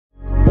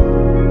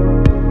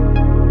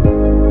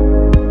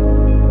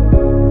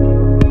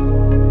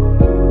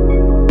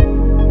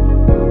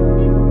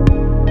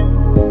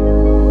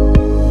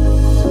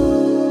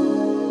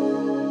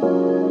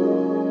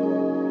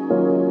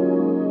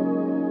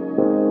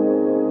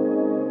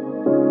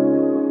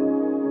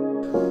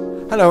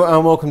Hello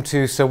and welcome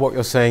to So What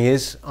You're Saying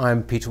Is.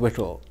 I'm Peter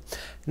Whittle.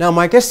 Now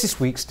my guest this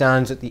week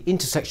stands at the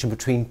intersection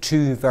between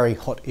two very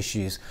hot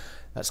issues.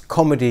 That's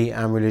comedy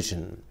and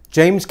religion.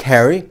 James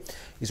Cary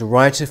is a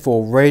writer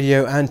for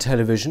radio and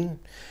television.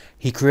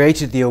 He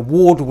created the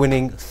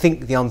award-winning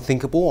Think the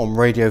Unthinkable on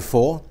Radio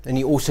 4, and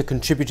he also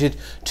contributed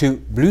to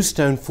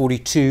Bluestone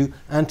 42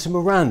 and to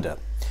Miranda.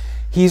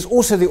 He is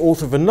also the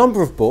author of a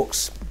number of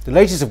books, the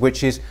latest of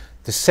which is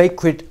The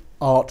Sacred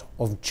Art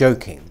of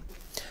Joking.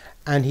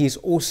 And he's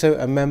also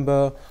a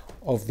member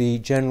of the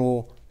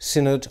General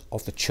Synod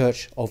of the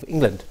Church of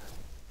England.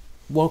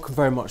 Welcome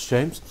very much,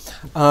 James.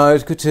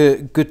 It's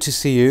good to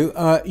see you.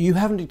 You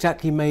haven't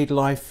exactly made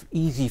life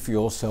easy for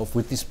yourself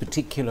with this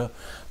particular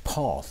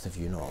path, have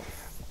you not?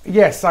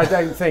 Yes, I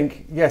don't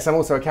think. Yes, I'm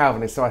also a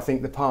Calvinist, so I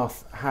think the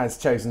path has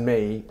chosen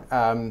me.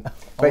 But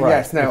right,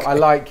 yes, no,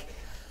 okay.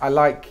 I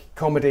like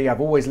comedy.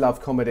 I've always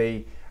loved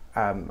comedy.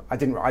 I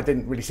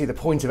didn't really see the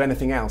point of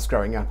anything else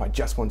growing up. I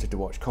just wanted to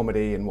watch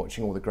comedy, and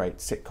watching all the great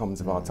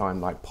sitcoms of our time,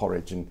 like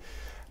Porridge and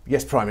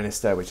Yes, Prime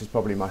Minister, which is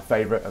probably my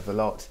favourite of the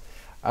lot.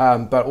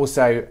 But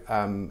also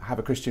have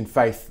a Christian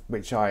faith,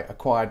 which I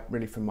acquired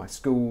really from my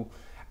school,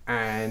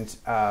 and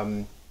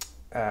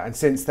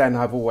since then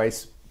I've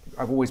always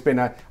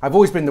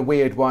been the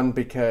weird one,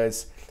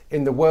 because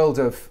in the world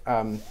of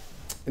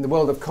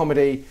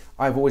comedy,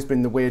 I've always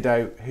been the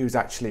weirdo who's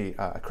actually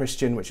a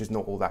Christian, which is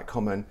not all that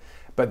common.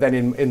 But then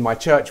in my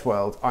church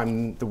world,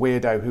 I'm the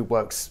weirdo who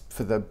works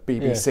for the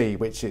BBC,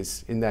 which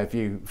is, in their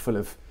view, full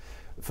of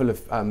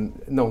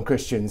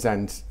non-Christians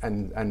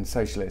and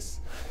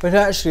socialists. But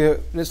actually,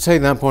 let's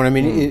take that point. I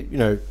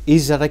mean,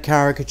 is that a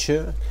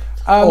caricature,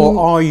 or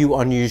are you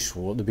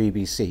unusual at the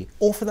BBC,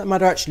 or for that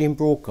matter, actually in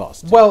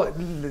broadcasting? Well,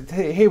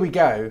 here we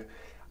go.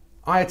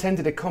 I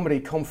attended a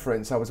comedy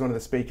conference. I was one of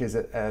the speakers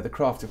at the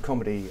Craft of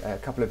Comedy a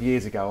couple of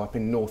years ago up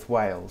in North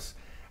Wales,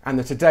 and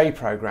the Today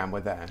programme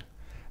were there.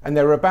 And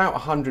there were about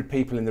 100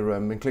 people in the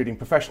room, including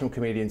professional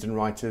comedians and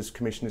writers,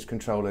 commissioners,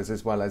 controllers,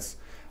 as well as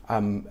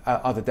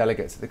other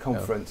delegates at the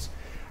conference.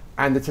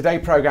 Yeah. And the Today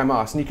programme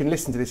asked, and you can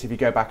listen to this if you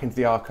go back into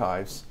the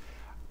archives,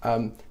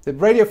 the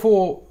Radio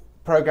 4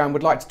 programme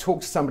would like to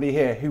talk to somebody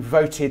here who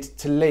voted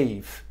to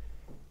leave.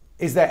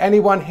 Is there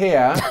anyone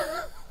here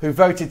who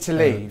voted to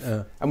leave?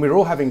 And we were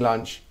all having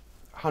lunch,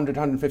 100,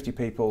 150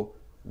 people,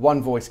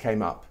 one voice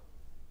came up.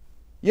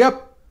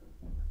 Yep.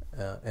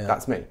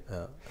 That's me.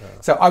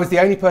 So I was the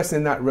only person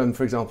in that room,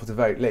 for example, to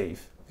vote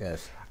leave.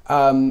 Yes.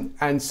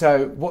 And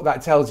so what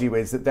that tells you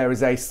is that there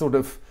is a sort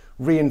of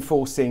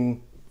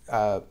reinforcing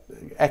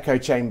echo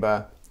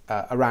chamber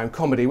around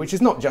comedy, which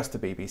is not just the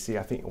BBC.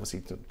 I think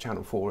obviously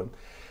Channel 4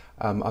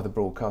 and other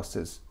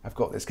broadcasters have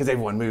got this, because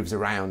everyone moves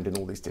around in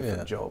all these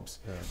different jobs.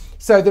 Yeah.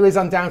 So there is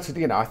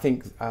undoubtedly, I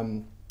think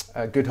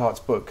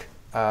Goodhart's book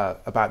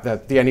about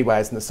the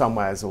anywheres and the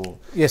somewheres, or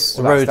yes,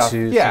 the road stuff.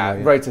 to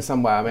somewhere. Road to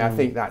somewhere. I mean, I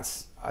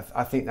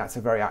think that's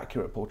a very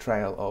accurate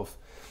portrayal of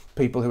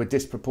people who are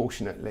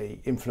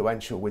disproportionately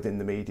influential within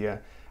the media,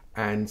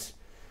 and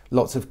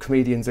lots of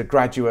comedians are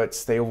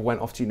graduates. They all went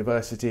off to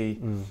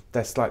university.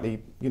 They're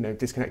slightly,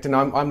 disconnected. And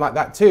I'm like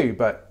that too.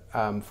 But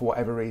for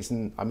whatever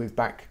reason, I moved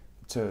back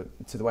to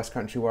the West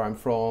Country where I'm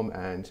from,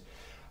 and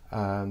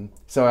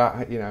so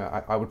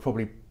I would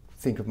probably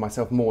think of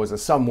myself more as a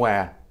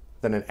somewhere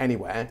than an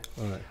anywhere.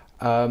 Right.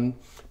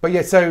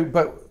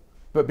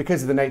 But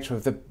because of the nature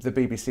of the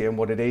BBC and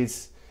what it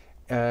is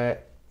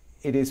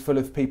full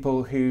of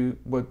people who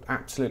were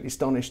absolutely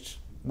astonished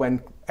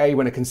when a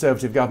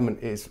Conservative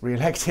government is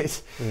re-elected,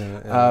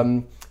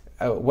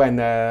 when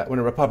a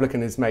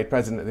Republican is made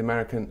president of the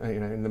American,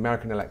 in the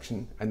American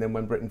election, and then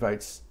when Britain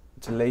votes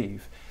to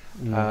leave.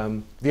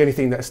 The only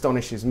thing that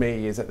astonishes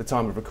me is, at the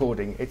time of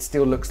recording, it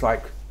still looks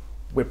like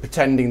we're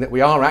pretending that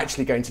we are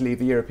actually going to leave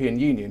the European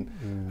Union.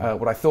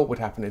 What I thought would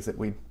happen is that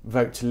we'd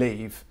vote to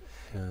leave.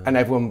 And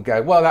everyone would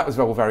go, well, that was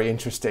all very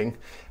interesting,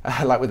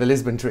 like with the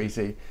Lisbon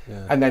Treaty.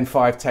 Yeah. And then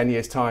 5-10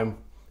 years' time,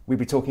 we'd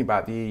be talking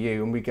about the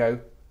EU, and we go,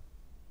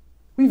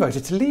 we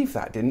voted to leave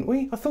that, didn't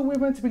we? I thought we were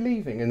meant to be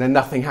leaving, and then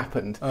nothing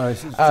happened. I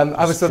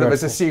was sort of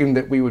assumed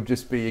that we would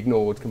just be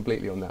ignored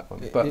completely on that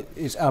one. But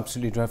it's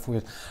absolutely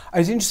dreadful.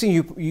 It's interesting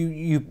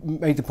you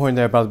made the point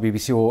there about the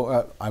BBC,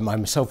 or I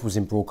myself was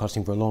in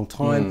broadcasting for a long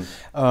time.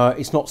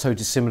 It's not so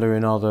dissimilar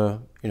in other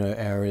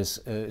areas.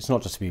 It's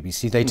not just the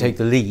BBC. They take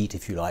the lead,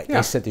 if you like. Yeah.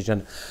 They set the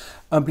agenda.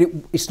 But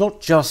it's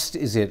not just,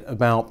 is it,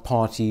 about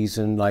parties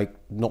and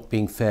not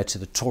being fair to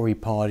the Tory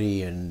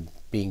party and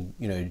being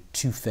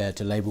too fair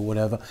to Labour or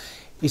whatever.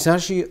 It's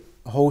actually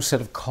a whole set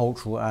of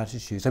cultural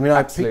attitudes. I mean,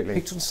 absolutely. I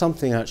picked on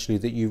something actually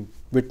that you've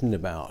written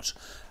about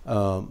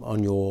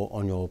on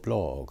your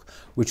blog,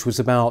 which was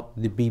about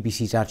the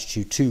BBC's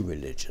attitude to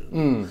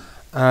religion.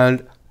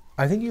 And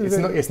I think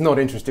it's not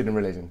interested in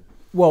religion.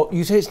 Well,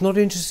 you say it's not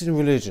interested in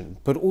religion,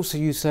 but also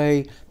you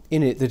say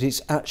in it that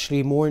it's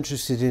actually more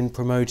interested in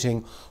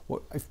promoting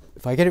what,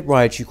 if I get it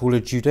right, you call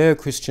it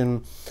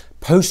Judeo-Christian,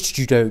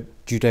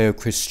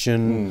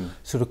 post-Judeo-Christian,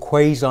 sort of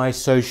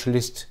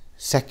quasi-socialist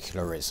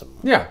secularism.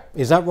 Yeah.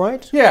 Is that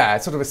right? Yeah,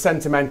 it's sort of a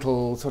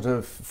sentimental sort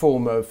of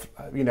form of,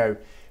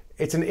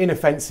 it's an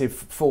inoffensive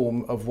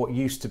form of what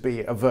used to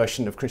be a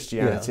version of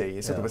Christianity. Yeah,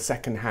 it's sort of a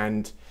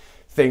second-hand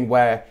thing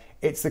where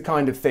it's the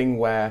kind of thing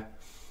where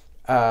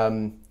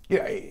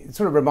it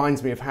sort of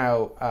reminds me of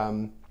how,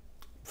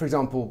 for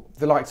example,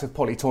 the likes of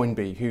Polly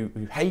Toynbee, who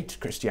hate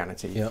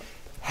Christianity,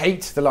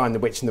 hate The Lion, the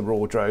Witch and the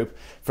Wardrobe,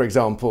 for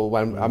example,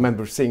 when I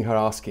remember seeing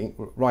her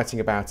writing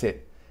about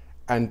it.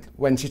 And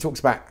when she talks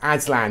about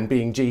Aslan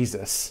being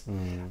Jesus,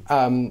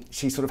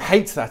 she sort of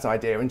hates that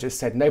idea and just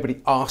said,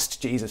 nobody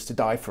asked Jesus to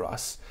die for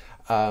us.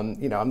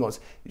 You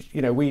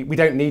know, we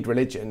don't need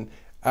religion.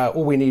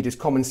 All we need is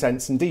common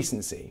sense and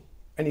decency.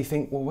 And you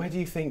think, well, where do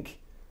you think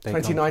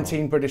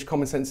 2019 British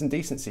common sense and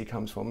decency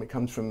comes from? It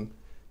comes from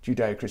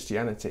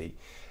Judeo-Christianity.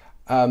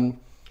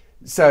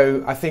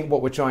 So I think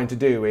what we're trying to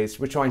do is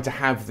we're trying to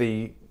have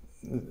the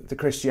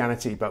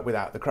Christianity but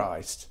without the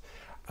Christ.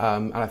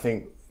 And I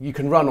think you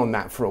can run on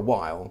that for a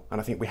while, and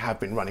I think we have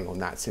been running on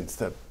that since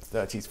the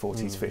 30s,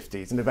 40s,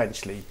 50s, and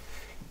eventually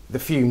the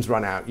fumes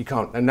run out. You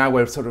can't, and now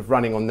we're sort of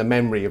running on the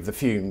memory of the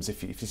fumes,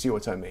 if you see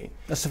what I mean.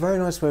 That's a very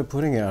nice way of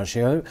putting it,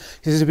 actually.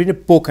 There's been a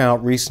book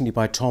out recently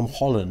by Tom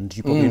Holland,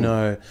 you probably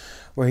know,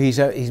 where he's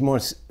more,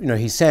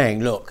 he's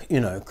saying, look,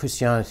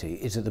 Christianity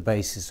is at the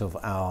basis of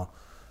our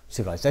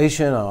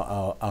civilization,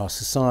 our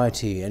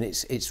society, and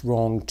it's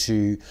wrong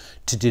to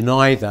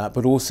deny that,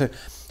 but also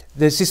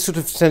there's this sort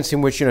of sense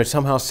in which,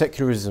 somehow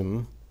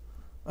secularism,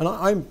 and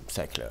I'm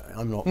secular,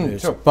 I'm not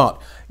religious, sure.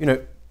 But,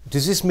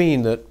 does this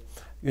mean that,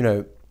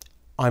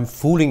 I'm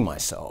fooling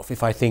myself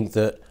if I think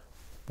that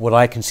what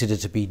I consider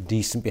to be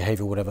decent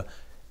behaviour, whatever,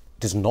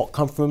 does not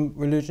come from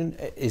religion?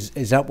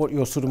 Is that what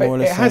you're sort of more or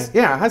less saying?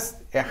 Yeah,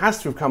 it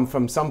has to have come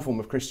from some form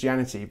of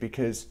Christianity,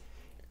 because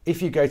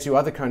if you go to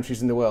other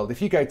countries in the world,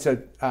 if you go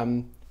to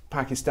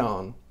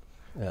Pakistan,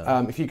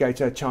 if you go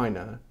to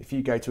China, if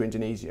you go to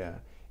Indonesia,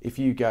 if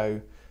you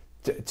go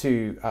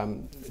to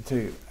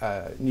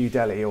New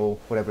Delhi, or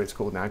whatever it's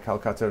called now,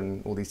 Calcutta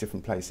and all these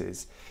different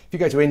places, if you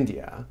go to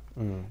India,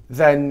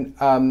 then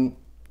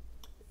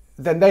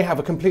they have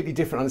a completely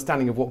different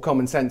understanding of what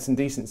common sense and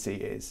decency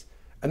is.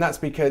 And that's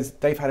because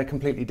they've had a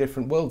completely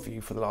different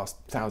worldview for the last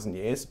 1,000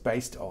 years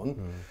based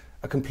on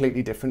a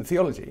completely different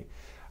theology.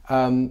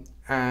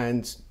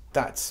 And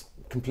that's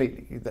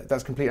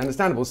completely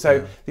understandable.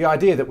 So the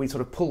idea that we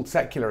sort of pulled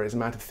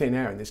secularism out of thin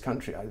air in this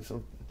country,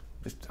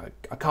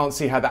 I can't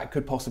see how that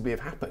could possibly have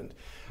happened.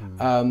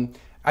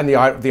 And the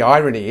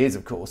irony is,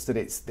 of course, that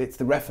it's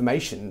the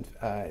Reformation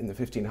in the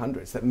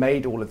 1500s that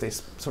made all of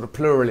this sort of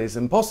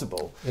pluralism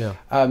possible.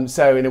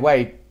 So in a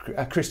way,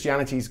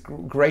 Christianity's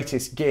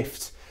greatest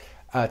gift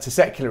to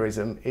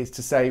secularism is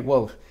to say,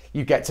 well,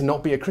 you get to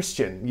not be a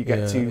Christian, you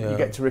get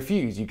to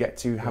refuse, you get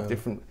to have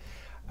different,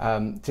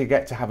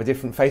 to have a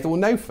different faith or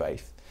no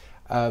faith.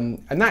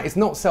 And that is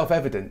not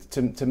self-evident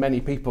to many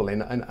people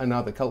in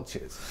other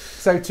cultures.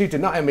 So to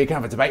deny, and we can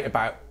have a debate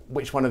about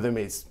which one of them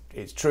is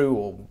true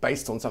or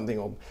based on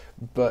something,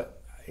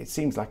 but it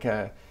seems like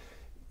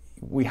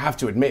we have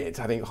to admit,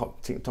 I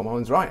think Tom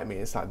Holland's right, I mean,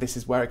 it's like, this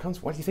is where it comes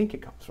from. Where do you think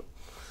it comes from?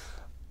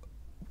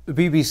 The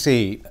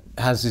BBC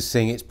has this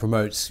thing it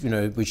promotes,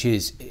 which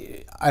is,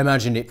 I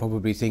imagine it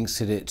probably thinks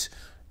that it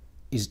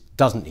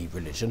doesn't need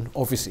religion,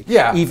 obviously.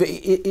 Yeah.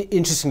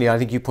 Interestingly, I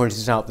think you pointed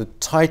this out, the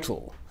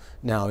title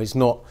now it's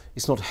not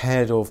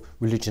head of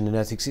religion and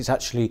ethics, it's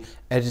actually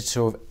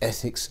editor of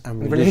ethics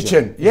and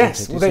religion.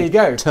 Yes, well, there you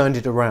go. Turned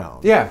it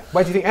around. Yeah,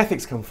 where do you think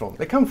ethics come from?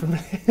 They come from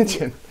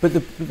religion. But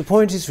the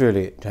point is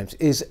really, James,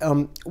 is,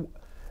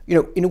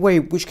 in a way,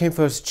 which came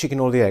first, chicken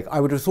or the egg?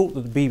 I would have thought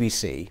that the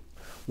BBC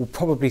will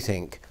probably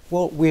think,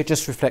 well, we're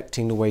just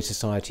reflecting the way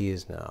society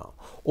is now.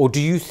 Or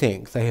do you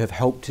think they have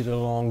helped it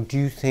along? Do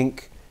you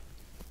think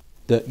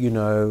that,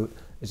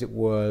 as it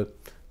were,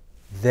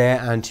 their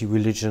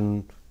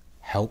anti-religion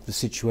help the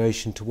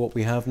situation to what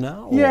we have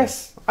now? Or?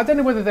 Yes, I don't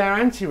know whether they're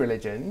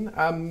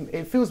anti-religion.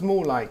 It feels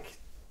more like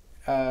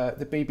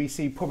the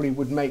BBC probably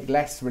would make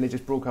less religious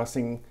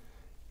broadcasting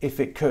if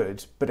it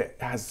could, but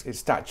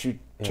it's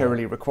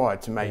statutorily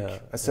required to make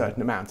a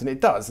certain amount, and it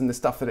does. And the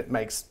stuff that it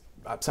makes,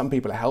 some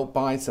people are helped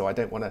by, so I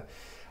don't want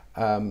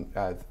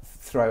to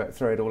throw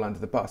it all under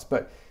the bus.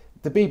 But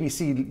the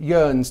BBC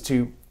yearns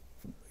to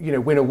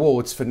win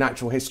awards for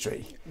natural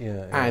history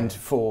and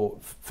for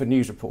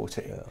news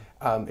reporting.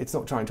 It's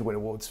not trying to win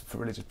awards for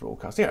religious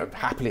broadcast.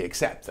 Happily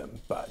accept them,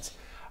 but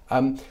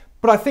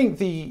I think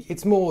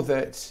it's more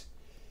that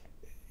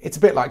it's a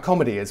bit like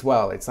comedy as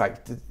well. It's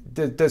like,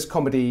 does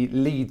comedy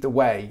lead the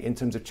way in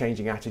terms of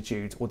changing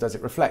attitudes, or does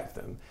it reflect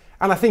them?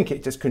 And I think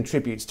it just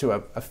contributes to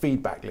a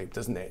feedback loop,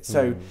 doesn't it?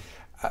 So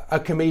a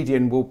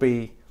comedian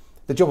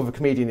the job of a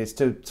comedian is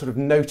to sort of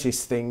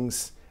notice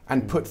things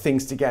and put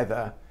things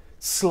together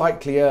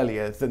slightly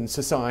earlier than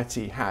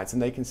society has,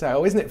 and they can say,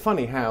 oh, isn't it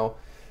funny how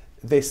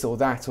this or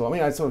that, or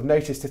I sort of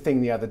noticed a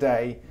thing the other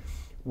day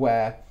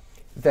where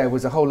there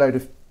was a whole load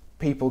of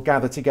people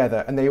gathered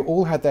together and they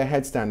all had their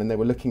heads down and they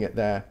were looking at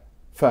their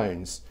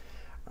phones,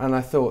 and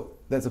I thought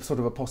there's a sort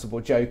of a possible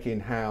joke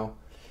in how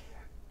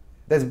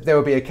there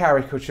would be a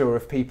caricature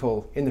of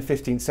people in the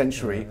 15th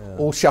century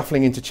all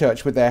shuffling into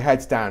church with their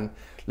heads down,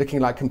 looking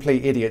like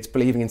complete idiots,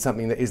 believing in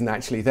something that isn't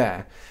actually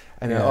there.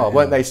 And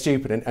weren't they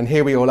stupid? And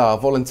here we all are,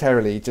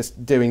 voluntarily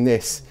just doing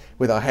this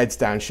with our heads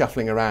down,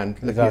 shuffling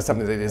around, looking at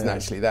something that isn't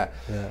actually there.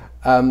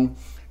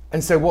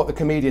 And so what the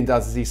comedian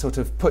does is he sort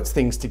of puts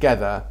things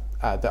together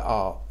that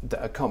are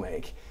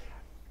comic,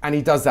 and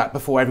he does that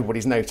before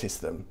everybody's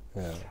noticed them.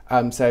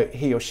 So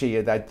he or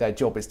she, their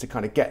job is to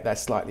kind of get there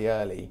slightly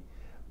early.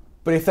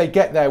 But if they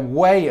get there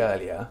way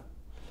earlier,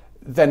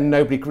 then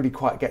nobody really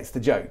quite gets the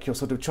joke. You're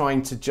sort of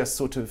trying to just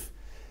sort of,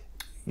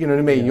 you know what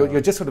I mean?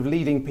 You're just sort of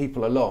leading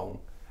people along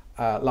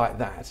like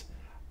that.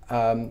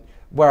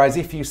 Whereas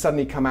if you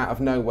suddenly come out of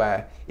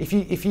nowhere, if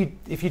you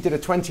did a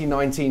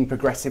 2019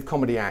 progressive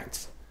comedy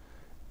act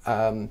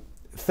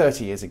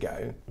 30 years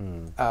ago,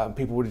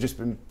 people would have just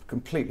been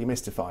completely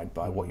mystified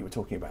by what you were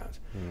talking about.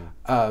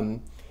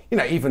 You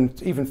know, even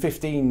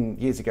 15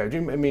 years ago.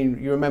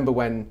 You remember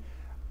when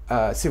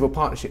civil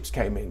partnerships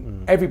came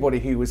in? Everybody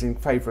who was in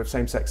favour of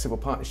same-sex civil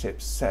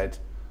partnerships said,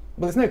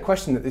 well, there's no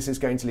question that this is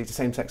going to lead to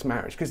same-sex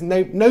marriage, because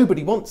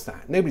nobody wants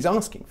that. Nobody's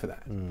asking for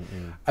that.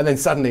 And then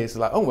suddenly it's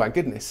like, oh my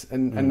goodness,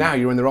 and now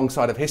you're on the wrong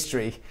side of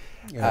history,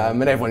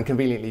 and everyone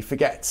conveniently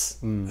forgets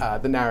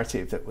the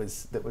narrative that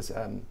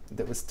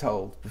was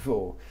told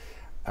before.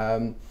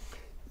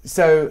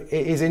 So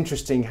it is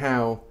interesting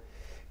how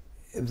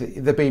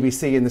the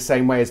BBC, in the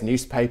same way as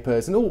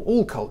newspapers and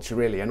all culture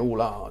really, and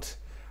all art,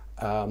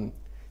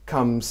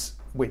 comes,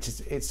 which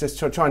is, it's just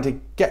trying to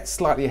get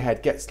slightly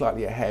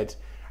ahead.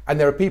 And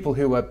there are people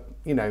who are,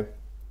 you know,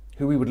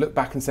 who we would look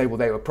back and say, well,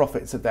 they were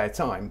prophets of their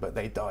time, but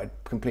they died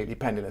completely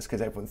penniless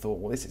because everyone thought,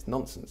 well, this is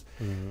nonsense.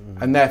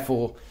 And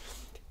therefore,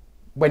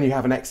 when you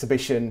have an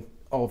exhibition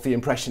of the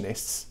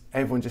Impressionists,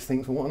 everyone just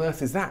thinks, well, what on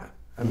earth is that?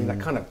 I mean,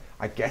 that kind of,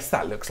 I guess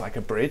that looks like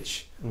a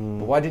bridge, but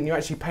why didn't you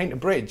actually paint a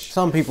bridge?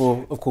 Some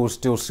people, of course,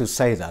 still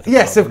say that.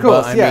 Yes, of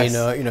course, but, yes.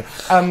 I mean, you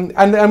know,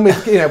 and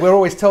with, you know, we're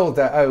always told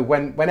that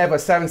whenever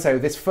so and so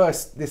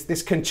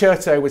this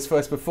concerto was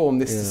first performed,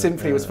 this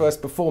symphony was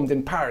first performed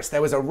in Paris,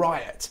 there was a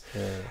riot,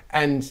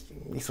 and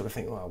you sort of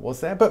think, well, was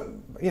there? But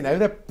you know,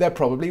 there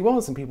probably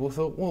was, and people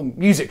thought, well,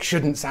 music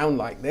shouldn't sound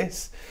like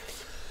this.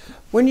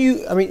 When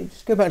you, I mean,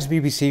 just go back to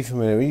BBC for a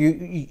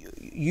minute.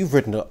 You've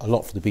written a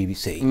lot for the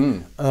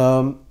BBC.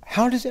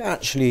 How does it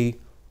actually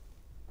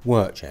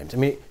work, James? I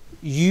mean,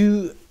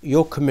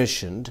 you're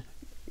commissioned.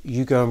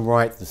 You go and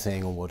write the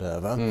thing or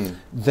whatever.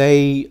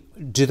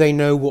 Do they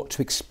know what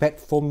to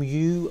expect from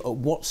you? At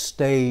what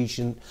stage,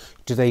 and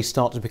do they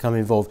start to become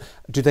involved?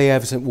 Do they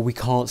ever say, well, we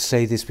can't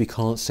say this, we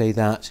can't say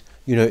that?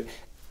 You know,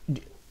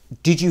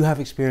 did you have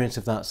experience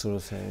of that sort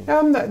of thing?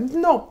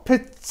 Not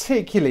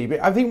particularly, but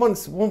I think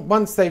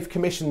once they've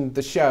commissioned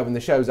the show and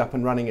the show's up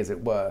and running, as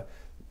it were,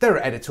 there are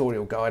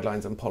editorial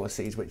guidelines and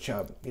policies which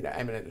are, you know,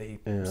 eminently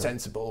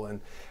sensible,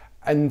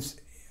 and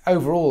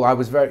overall I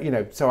was very, you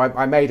know, so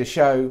I made a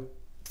show,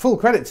 full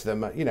credit to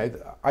them, you know,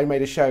 I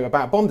made a show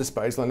about bomb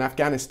disposal in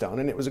Afghanistan,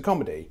 and it was a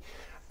comedy,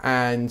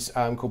 and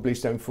called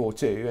Bluestone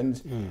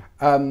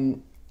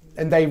 4-2,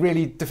 and they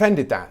really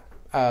defended that.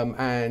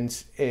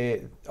 And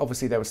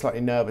obviously they were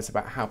slightly nervous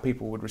about how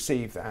people would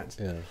receive that.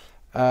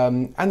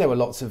 And there were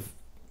lots of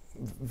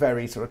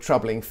very sort of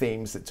troubling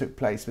themes that took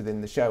place within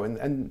the show,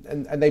 and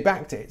they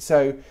backed it.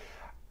 So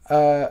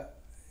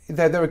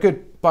they're a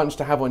good bunch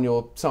to have on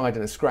your side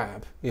in a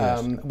scrap,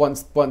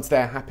 once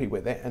they're happy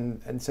with it,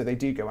 and so they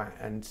do go out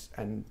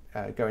and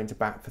go into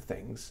bat for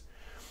things.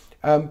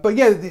 But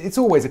yeah, it's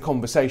always a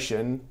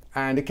conversation,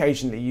 and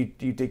occasionally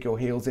you dig your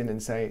heels in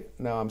and say,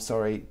 no, I'm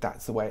sorry,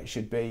 that's the way it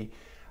should be.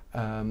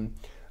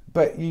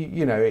 But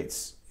you know,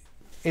 it's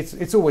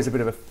always a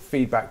bit of a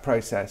feedback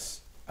process,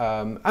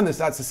 and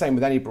that's the same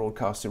with any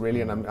broadcaster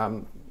really, and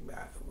I'm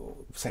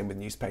same with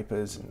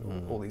newspapers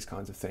and all these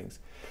kinds of things.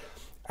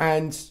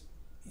 And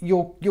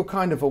you're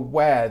kind of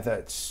aware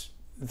that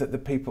the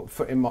people,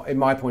 in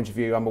my point of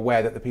view, I'm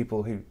aware that the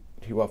people who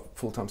are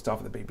full-time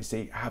staff at the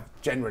BBC have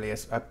generally a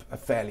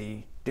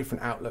fairly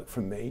different outlook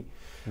from me,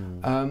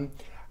 and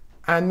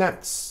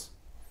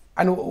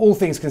all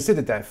things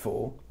considered,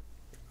 therefore,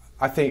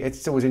 I think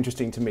it's always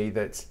interesting to me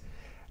that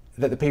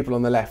the people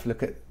on the left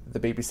look at the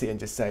BBC and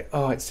just say,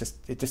 oh, it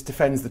just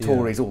defends the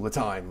Tories all the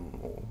time,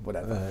 or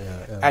whatever.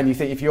 And you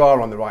think, if you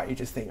are on the right, you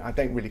just think, I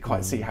don't really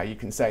quite see how you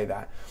can say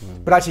that.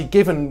 But actually,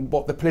 given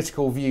what the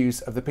political views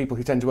of the people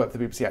who tend to work for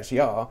the BBC actually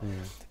are,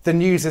 the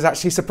news is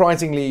actually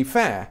surprisingly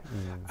fair.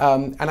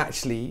 And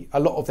actually, a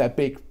lot of their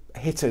big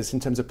hitters in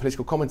terms of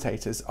political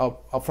commentators are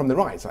from the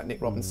right, like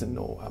Nick Robinson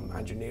or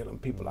Andrew Neil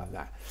and people like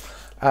that.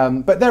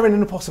 But they're in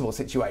an impossible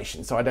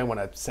situation, so I don't want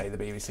to say the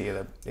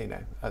BBC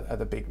are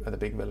the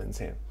big villains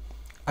here.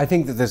 I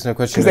think that there's no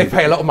question, because they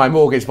pay a lot of my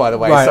mortgage, by the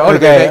way. Right, so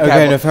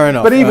okay, no, fair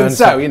enough. But even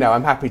so, you know,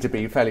 I'm happy to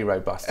be fairly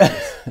robust.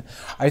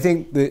 I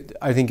think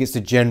it's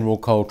the general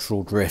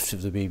cultural drift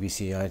of the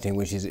BBC. I think,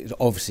 which is, it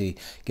obviously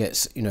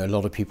gets, you know, a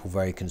lot of people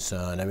very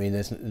concerned. I mean,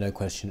 there's no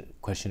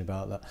question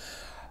about that.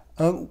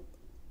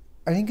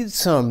 I think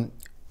it's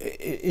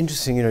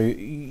interesting. You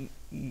know,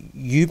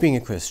 you being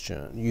a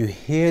Christian, you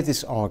hear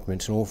this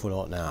argument an awful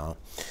lot now,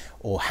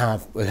 or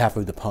have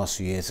over the past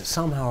few years, that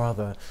somehow or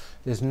other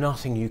there's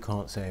nothing you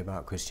can't say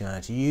about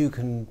Christianity. You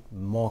can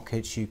mock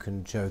it, you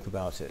can joke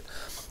about it,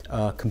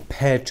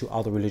 compared to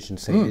other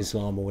religions, say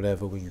Islam or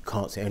whatever, where you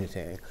can't say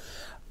anything.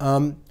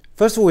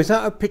 First of all, is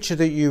that a picture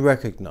that you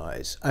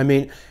recognise? I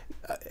mean,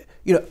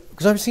 you know,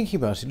 because I was thinking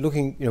about it,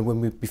 looking, you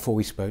know, before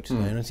we spoke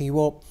today, and I'm thinking,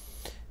 well,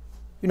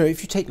 you know,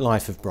 if you take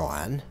Life of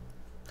Brian,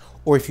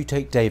 or if you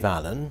take Dave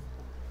Allen,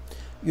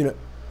 you know,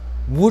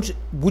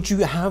 would you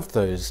have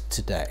those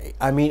today?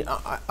 I mean,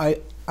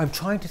 I'm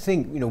trying to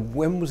think, you know,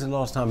 when was the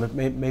last time,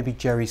 maybe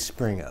Jerry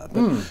Springer,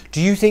 but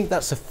do you think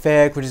that's a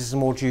fair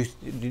criticism, or do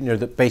you know,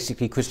 that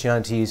basically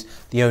Christianity is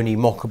the only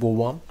mockable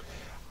one?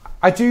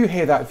 I do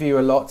hear that view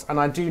a lot, and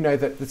I do know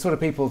that the sort of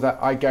people that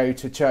I go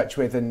to church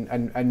with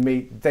and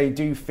meet, they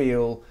do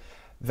feel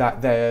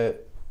that they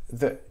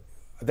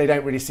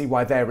don't really see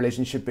why their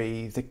religion should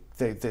be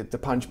the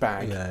punch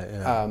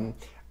bag.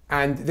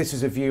 And this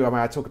is a view, I mean,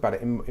 I talk about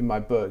it in my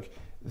book,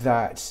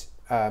 that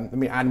I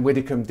mean, Anne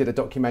Widdecombe did a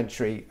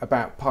documentary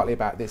partly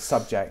about this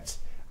subject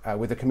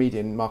with a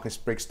comedian, Marcus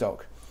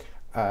Brigstock,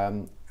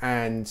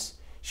 and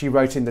she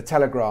wrote in the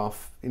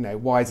Telegraph, you know,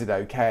 why is it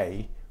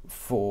okay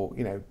for,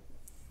 you know,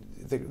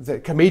 the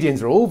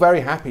comedians are all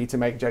very happy to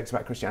make jokes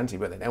about Christianity,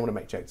 but they don't want to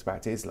make jokes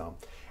about Islam,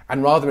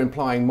 and rather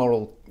implying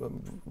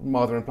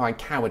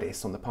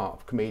cowardice on the part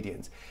of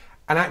comedians.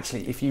 And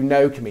actually, if you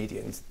know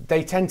comedians,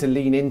 they tend to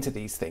lean into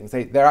these things.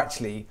 They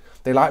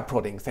like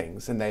prodding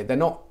things, and they're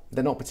not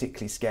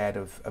particularly scared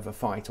of a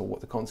fight or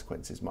what the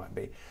consequences might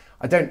be.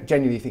 I don't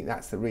genuinely think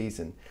that's the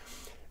reason.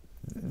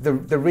 The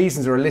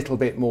reasons are a little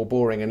bit more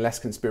boring and less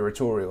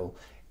conspiratorial,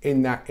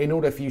 in that in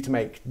order for you to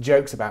make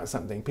jokes about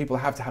something, people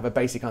have to have a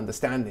basic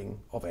understanding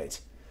of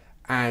it.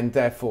 And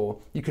therefore,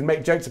 you can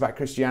make jokes about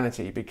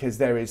Christianity because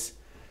there is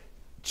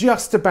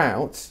just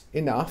about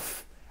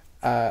enough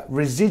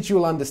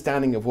residual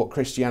understanding of what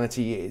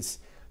Christianity is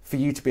for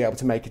you to be able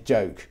to make a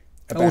joke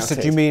about also,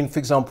 do you mean, for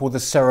example, the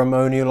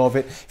ceremonial of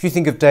it? If you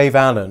think of Dave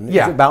Allen,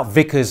 it's about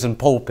vicars and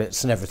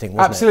pulpits and everything,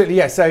 wasn't it? Absolutely,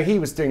 yes. So he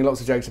was doing lots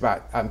of jokes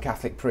about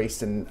Catholic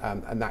priests and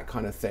that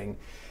kind of thing.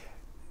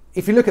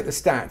 If you look at the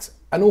stats,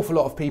 an awful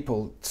lot of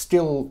people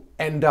still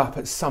end up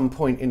at some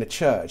point in a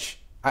church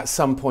at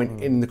some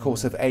point in the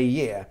course of a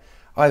year.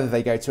 Either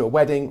they go to a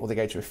wedding, or they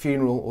go to a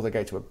funeral, or they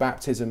go to a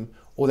baptism,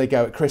 or they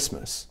go at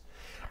Christmas.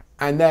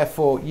 And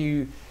therefore,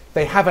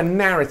 they have a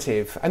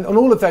narrative, and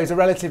all of those are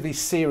relatively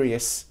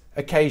serious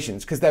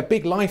occasions because they're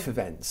big life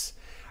events.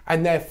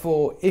 And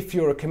therefore, if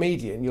you're a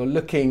comedian, you're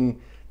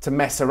looking to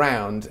mess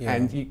around,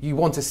 and you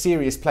want a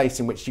serious place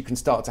in which you can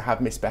start to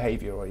have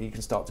misbehaviour, or you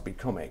can start to be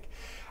comic.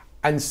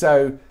 And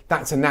so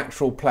that's a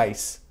natural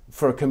place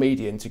for a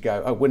comedian to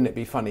go, oh, wouldn't it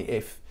be funny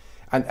if...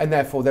 And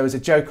therefore, there was a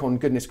joke on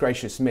Goodness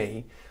Gracious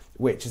Me,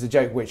 which is a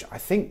joke which I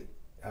think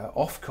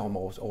Ofcom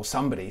or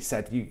somebody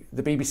said,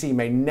 the BBC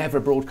may never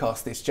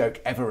broadcast this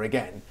joke ever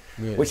again,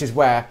 which is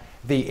where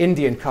the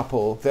Indian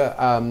couple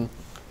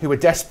who were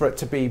desperate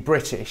to be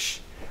British,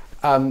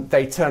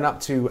 they turn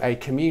up to a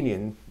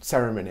communion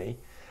ceremony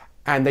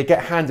and they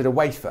get handed a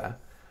wafer,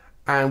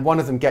 and one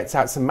of them gets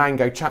out some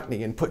mango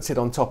chutney and puts it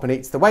on top and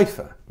eats the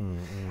wafer.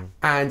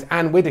 And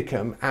Anne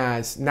Widdecombe,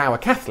 as now a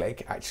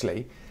Catholic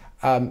actually,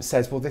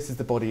 says, well, this is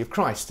the body of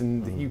Christ,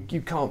 and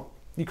you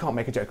can't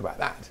make a joke about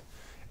that.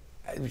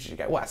 Which you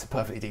go, well, that's a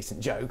perfectly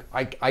decent joke.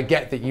 I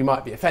get that you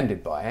might be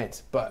offended by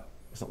it, but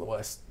it's not the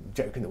worst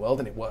joke in the world,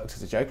 and it works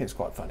as a joke, and it's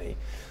quite funny.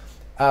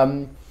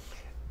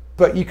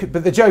 But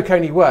the joke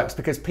only works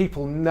because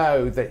people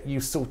know that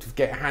you sort of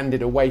get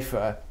handed a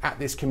wafer at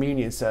this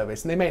communion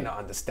service, and they may not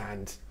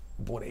understand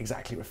what it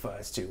exactly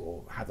refers to,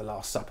 or how the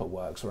Last Supper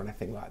works, or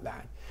anything like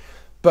that.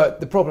 But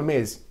the problem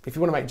is, if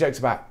you want to make jokes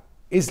about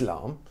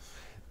Islam,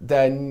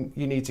 then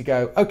you need to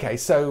go, okay,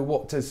 so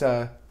what does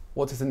a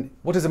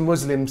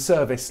Muslim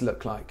service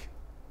look like?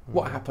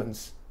 What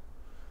happens?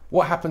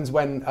 What happens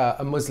when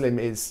a Muslim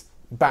is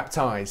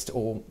baptized,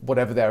 or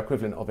whatever their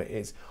equivalent of it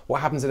is? What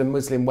happens at a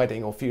Muslim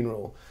wedding or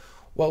funeral?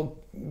 Well,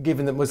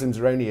 given that Muslims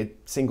are only a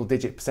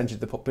single-digit percentage of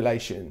the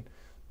population,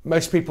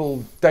 most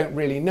people don't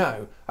really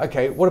know.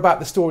 Okay, what about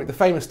the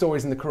famous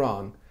stories in the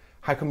Quran?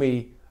 How can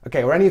we...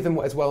 Okay, or any of them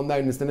as well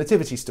known as the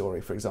nativity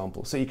story, for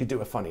example. So you could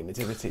do a funny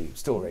nativity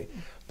story,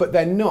 but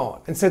they're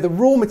not. And so the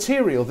raw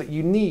material that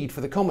you need for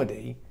the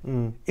comedy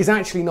is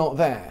actually not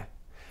there.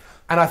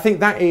 And I think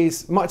that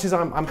is, much as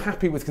I'm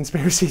happy with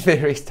conspiracy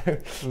theories,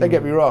 don't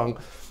get me wrong,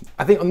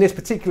 I think on this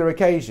particular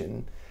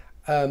occasion,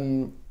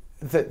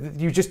 that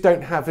you just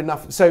don't have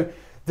enough. So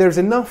there's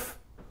enough.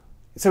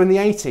 So in the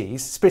 80s,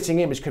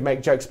 Spitting Image could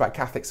make jokes about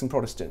Catholics and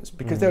Protestants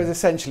because there was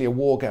essentially a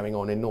war going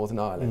on in Northern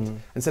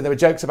Ireland. And so there were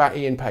jokes about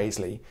Ian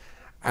Paisley,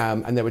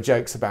 and there were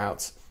jokes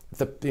about,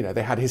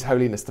 they had His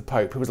Holiness the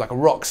Pope, who was like a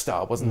rock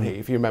star, wasn't he?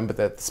 If you remember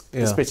the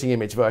Spitting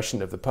Image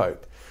version of the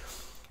Pope.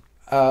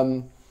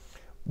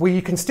 Well,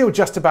 you can still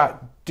just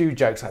about do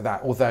jokes like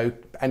that, although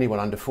anyone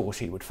under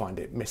 40 would find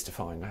it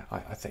mystifying,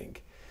 I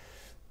think.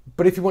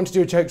 But if you want to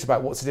do jokes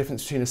about what's the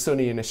difference between a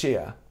Sunni and a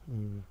Shia,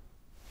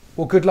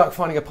 well, good luck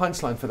finding a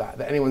punchline for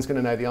that anyone's going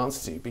to know the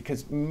answer to,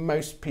 because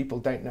most people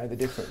don't know the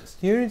difference.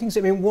 The only things,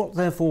 I mean, what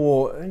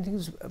therefore, only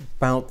things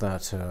about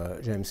that,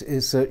 James,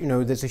 is that, you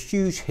know, there's a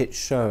huge hit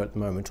show at the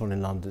moment on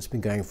in London. It's been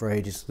going for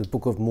ages, the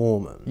Book of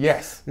Mormon.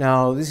 Yes.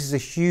 Now, this is a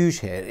huge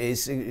hit.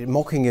 It's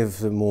mocking of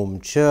the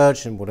Mormon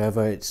church and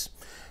whatever. It's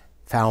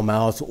foul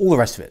mouths, all the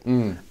rest of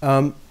it.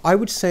 I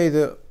would say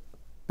that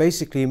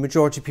basically a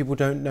majority of people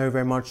don't know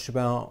very much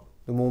about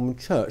the Mormon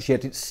church,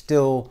 yet it's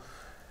still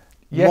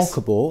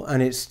mockable,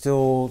 and it's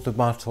still the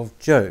butt of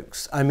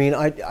jokes. I mean,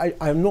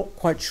 I'm not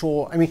quite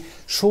sure. I mean,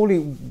 surely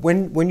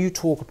when you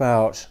talk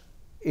about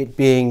it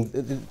being,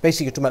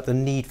 basically you're talking about the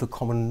need for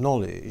common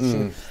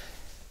knowledge,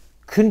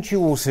 couldn't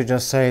you also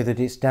just say that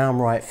it's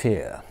downright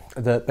fear?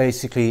 That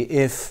basically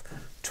if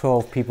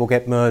 12 people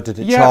get murdered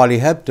at Charlie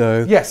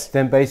Hebdo,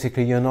 then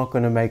basically you're not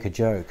going to make a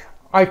joke.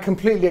 I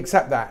completely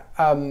accept that.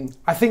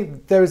 I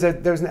think there's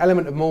an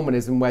element of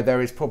Mormonism where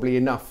there is probably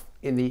enough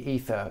in the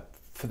ether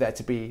for there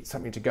to be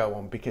something to go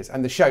on,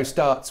 and the show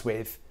starts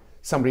with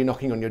somebody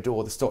knocking on your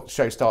door. The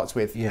show starts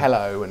with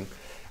hello,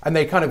 and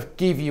they kind of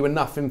give you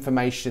enough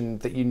information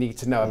that you need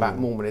to know about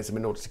Mormonism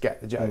in order to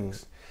get the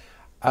jokes.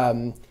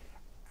 And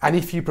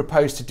if you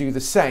propose to do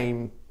the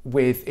same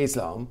with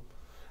Islam,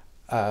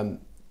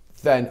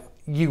 then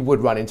you would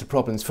run into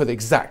problems for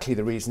exactly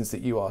the reasons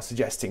that you are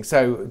suggesting.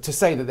 So to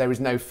say that there is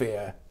no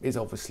fear is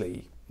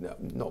obviously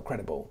not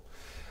credible.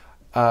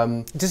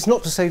 It's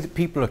not to say that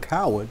people are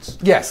cowards.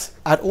 Yes.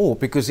 At all,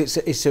 because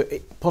it's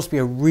possibly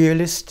a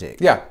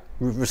realistic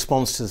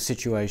response to the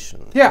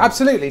situation. Yeah,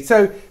 absolutely.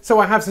 So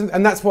I have some,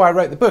 and that's why I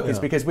wrote the book, is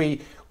because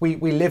we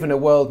live in a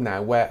world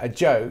now where a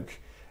joke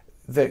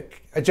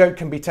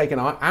can be taken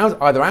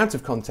either out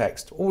of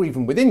context or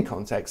even within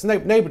context.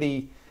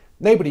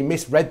 Nobody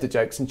misread the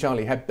jokes in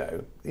Charlie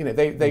Hebdo. You know,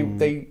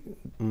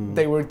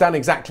 they were done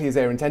exactly as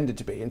they were intended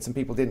to be, and some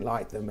people didn't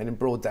like them, and in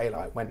broad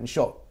daylight went and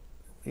shot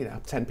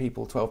 10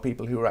 people, 12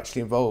 people who were actually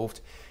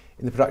involved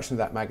in the production of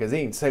that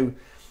magazine. So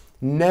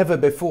never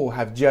before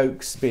have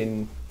jokes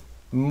been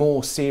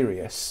more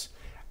serious.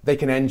 They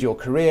can end your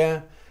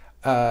career,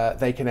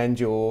 they can end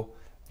your,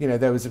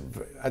 there was,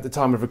 at the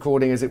time of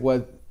recording, as it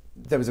were,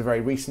 there was a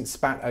very recent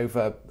spat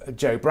over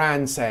Joe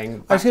Brand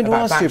saying I was going to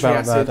ask you about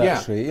acid. that,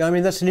 actually. Yeah. I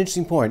mean, that's an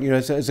interesting point,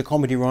 as a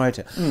comedy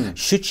writer.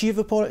 Should she have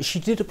apologized? She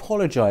did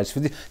apologise for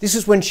this. This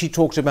is when she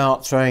talked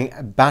about throwing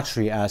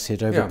battery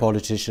acid over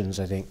politicians,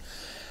 I think.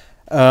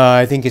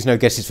 I think it's no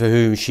guesses for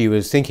who she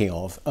was thinking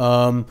of.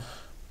 No,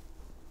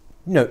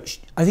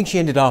 I think she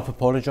ended up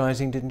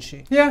apologising, didn't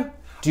she? Yeah.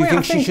 Do you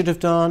think she should have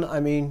done? I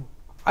mean,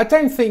 I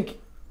think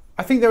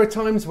there are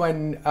times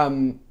when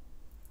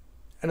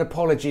an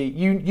apology,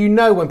 you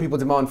know when people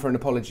demand for an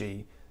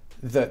apology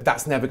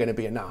that's never going to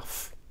be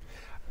enough,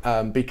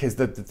 because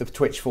the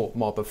Twitchfork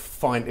mob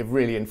have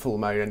really in full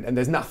mode, and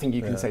there's nothing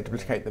you can say to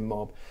placate the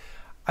mob.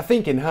 I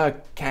think in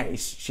her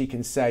case, she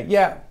can say,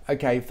 yeah,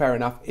 okay, fair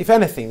enough. If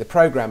anything, the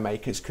programme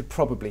makers could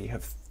probably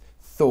have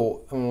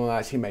thought, oh,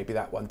 actually, maybe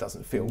that one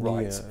doesn't feel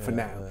right for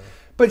now. Yeah.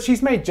 But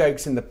she's made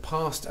jokes in the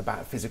past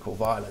about physical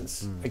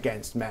violence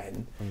against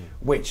men,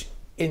 which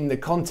in the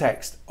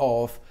context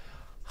of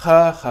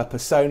her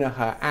persona,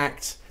 her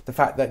act, the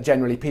fact that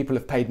generally people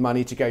have paid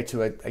money to go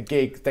to a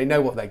gig, they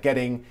know what they're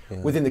getting,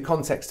 within the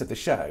context of the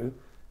show,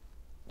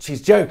 she's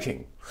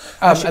joking.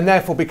 And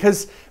therefore,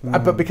 because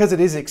it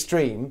is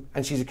extreme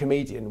and she's a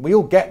comedian, we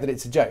all get that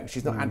it's a joke.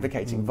 She's not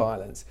advocating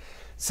violence.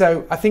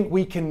 So I think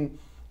we can,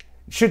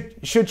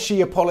 should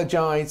she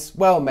apologise?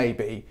 Well,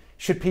 maybe.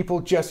 Should people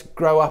just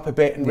grow up a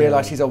bit and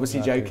realise she's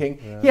obviously joking?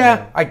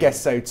 Yeah, I guess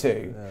so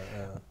too.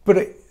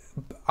 But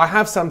I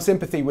have some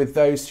sympathy with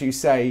those who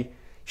say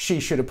she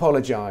should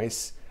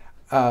apologise,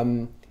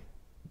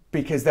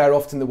 because they're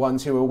often the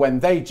ones who are, when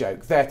they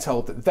joke, they're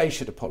told that they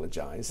should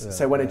apologise.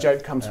 So when a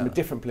joke comes from a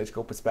different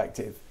political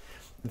perspective,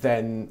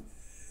 then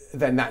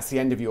that's the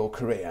end of your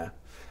career.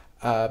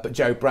 But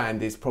Jo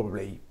Brand is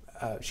probably,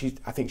 I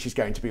think she's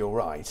going to be all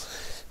right.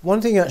 One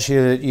thing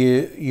actually that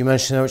you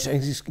mentioned there, which I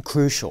think is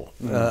crucial,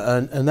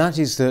 and that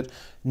is that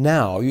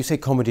now you say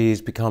comedy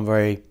has become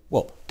very,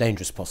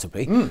 dangerous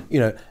possibly,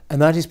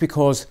 and that is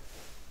because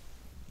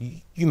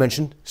you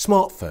mentioned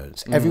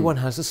smartphones. Everyone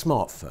has a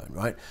smartphone,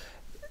 right?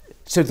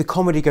 So the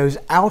comedy goes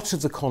out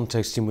of the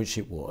context in which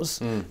it was,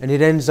 and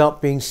it ends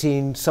up being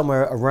seen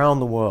somewhere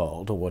around the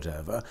world or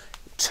whatever,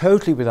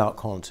 totally without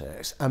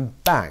context,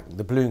 and bang,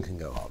 the balloon can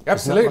go up.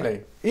 Absolutely,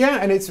 right?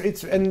 Yeah, and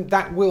and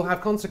that will have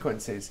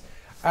consequences.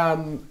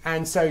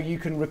 And so you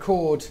can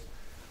record,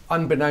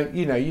 unbeknown,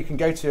 you can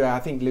go to, I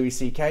think Louis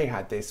C.K.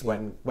 had this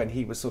when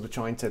he was sort of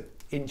trying to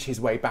inch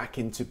his way back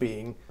into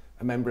being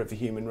a member of the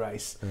human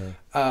race.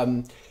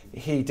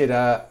 He did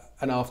an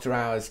after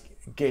hours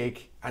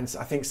gig, and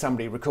I think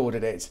somebody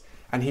recorded it,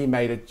 and he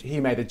made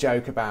a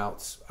joke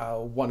about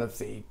one of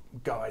the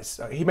guys.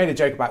 He made a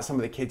joke about some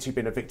of the kids who'd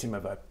been a victim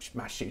of a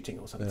mass shooting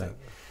or something.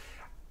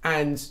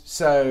 And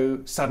so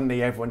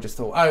suddenly everyone just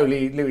thought, oh,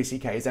 Louis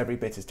C.K. is every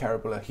bit as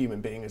terrible a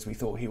human being as we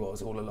thought he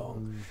was all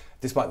along,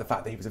 despite the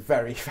fact that he was a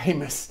very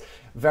famous,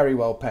 very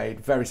well paid,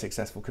 very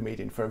successful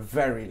comedian for a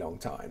very long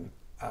time.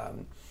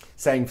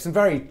 saying some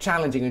very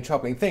challenging and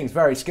troubling things.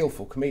 Very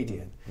skillful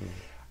comedian.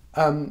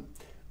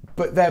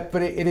 But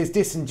it is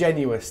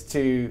disingenuous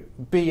to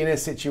be in a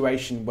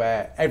situation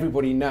where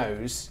everybody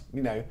knows,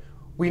 you know,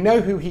 we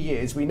know who he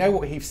is, we know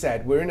what he's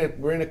said, we're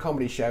in a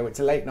comedy show, it's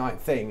a late night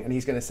thing, and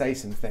he's going to say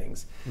some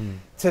things.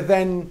 To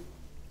then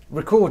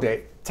record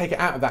it, take it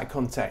out of that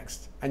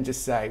context, and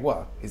just say,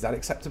 well, is that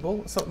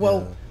acceptable? So,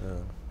 well,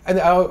 and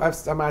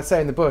I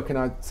say in the book, and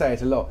I say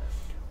it a lot,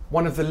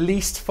 one of the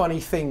least funny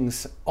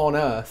things on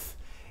earth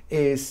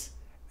is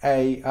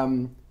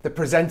the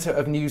presenter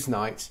of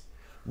Newsnight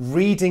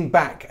reading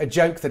back a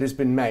joke that has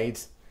been made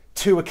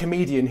to a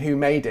comedian who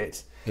made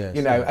it. Yes,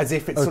 you know, as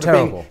if it's sort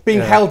of being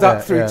held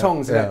up through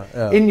tongs.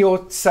 In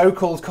your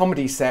so-called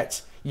comedy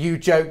set, you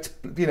joked,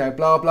 you know,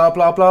 blah, blah,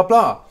 blah, blah,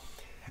 blah.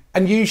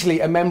 And usually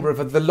a member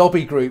of the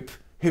lobby group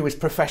who was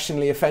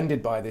professionally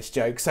offended by this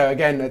joke. So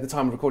again, at the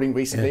time of recording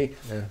recently,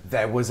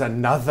 there was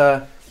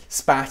another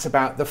spat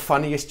about the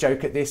funniest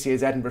joke at this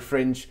year's Edinburgh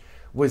Fringe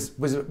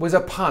was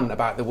a pun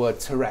about the word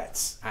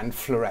Tourette's and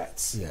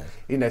florets.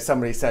 You know,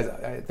 somebody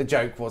says, the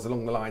joke was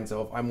along the lines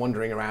of, I'm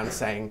wandering around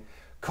saying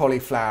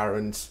cauliflower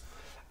and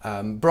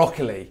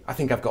broccoli, I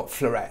think I've got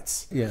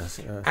florets.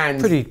 And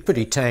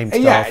pretty tame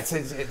stuff. Yeah,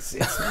 it's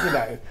you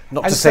know,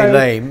 not to say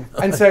lame.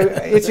 And so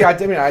it's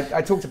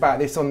I talked about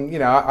this on, you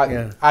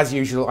know, as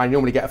usual, I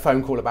normally get a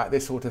phone call about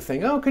this sort of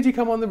thing. Oh, could you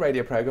come on the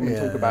radio program and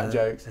talk about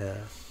jokes?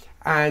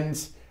 And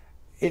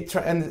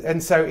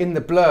so in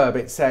the blurb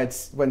it said,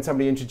 when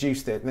somebody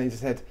introduced it, and they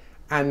just said,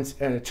 and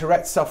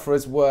Tourette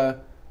sufferers were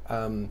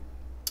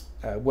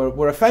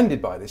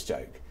offended by this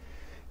joke.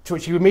 To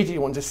which you immediately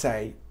want to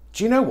say,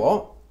 do you know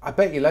what? I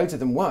bet you loads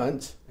of them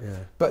weren't,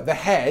 but the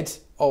head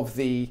of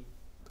the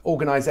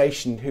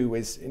organisation who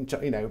were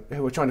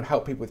trying to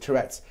help people with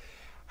Tourette's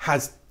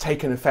has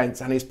taken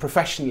offence and is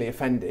professionally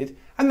offended,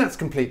 and that's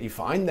completely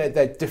fine.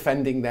 They're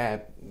defending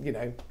their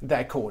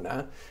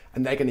corner,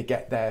 and they're going to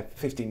get their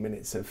 15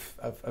 minutes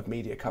of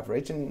media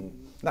coverage,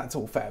 and that's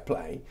all fair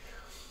play.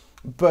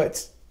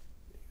 But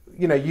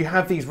you know, you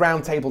have these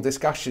roundtable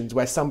discussions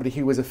where somebody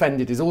who was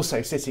offended is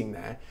also sitting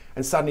there,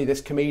 and suddenly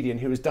this comedian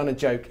who has done a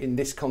joke in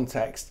this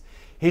context,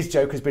 his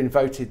joke has been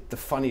voted the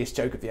funniest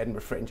joke of the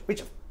Edinburgh Fringe,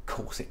 which of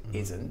course it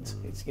isn't.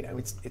 It's, you know,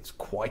 it's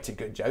quite a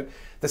good joke.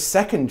 The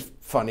second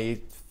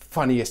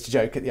funniest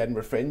joke at the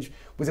Edinburgh Fringe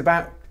was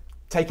about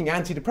taking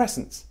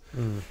antidepressants,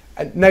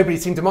 and nobody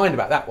seemed to mind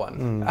about that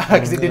one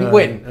because it didn't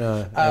win.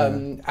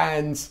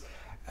 And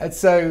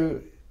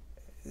so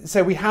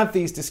we have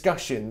these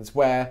discussions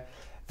where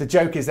the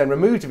joke is then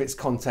removed of its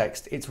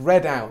context. It's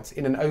read out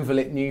in an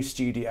overlit news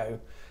studio,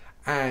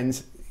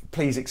 and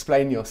please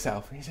explain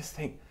yourself. And you just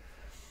think,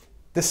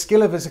 the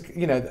skill of,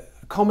 you know,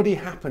 comedy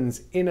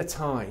happens in a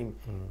time,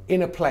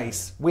 in a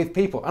place, with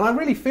people. And I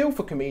really feel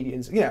for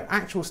comedians, you know,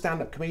 actual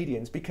stand-up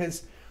comedians,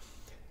 because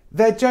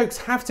their jokes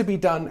have to be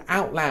done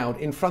out loud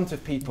in front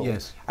of people.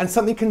 And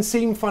something can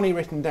seem funny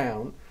written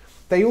down.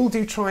 They all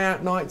do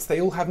try-out nights,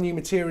 they all have new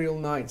material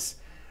nights.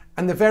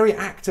 And the very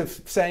act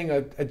of saying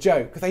a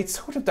joke, they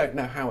sort of don't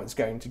know how it's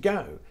going to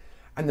go.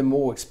 And the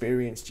more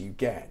experienced you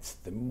get,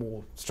 the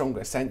more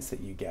stronger sense that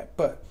you get.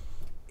 But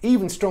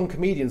even strong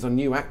comedians on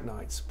new act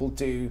nights will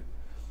do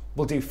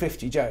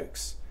 50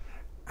 jokes,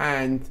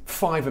 and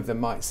 5 of them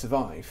might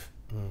survive.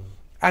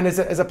 And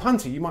as a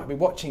punter, you might be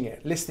watching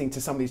it, listening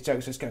to some of these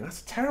jokes, just going,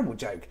 "That's a terrible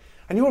joke,"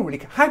 and you're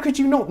really, how could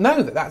you not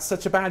know that that's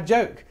such a bad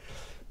joke?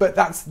 But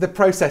the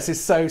process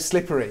is so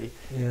slippery.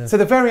 So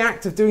the very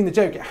act of doing the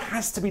joke, it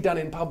has to be done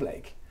in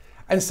public,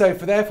 and so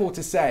therefore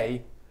to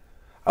say,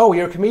 "Oh,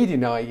 you're a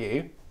comedian, are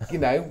you? You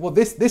know, well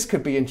this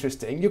could be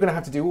interesting. You're going to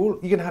have to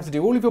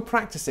do all of your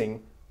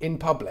practicing in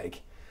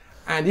public,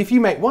 and if you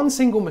make one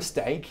single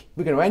mistake,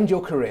 we're going to end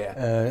your career.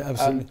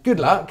 Absolutely. Good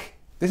luck.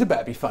 This had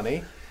better be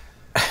funny."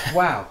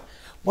 Wow.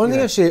 One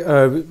thing actually,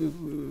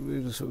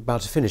 we were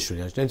about to finish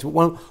really, James, but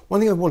one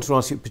thing I wanted to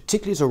ask you,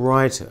 particularly as a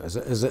writer,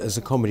 as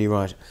a comedy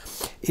writer,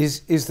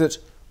 is that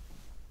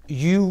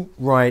you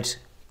write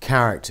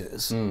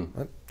characters.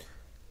 Right?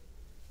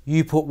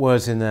 You put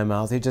words in their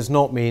mouth. It does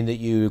not mean that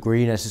you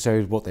agree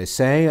necessarily with what they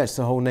say. That's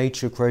the whole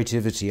nature of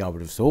creativity, I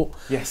would have thought.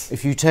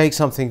 If you take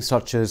something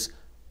such as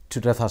To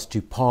Death Us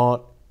Do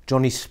Part,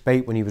 Johnny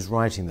Spate, when he was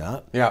writing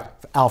that,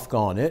 Alf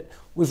Garnett,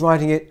 was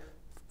writing it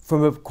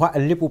from quite a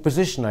liberal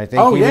position, I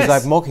think. He was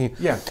like mocking.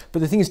 But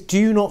the thing is, do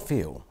you not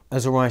feel,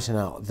 as a writer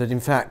now, that in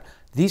fact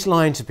these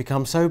lines have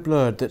become so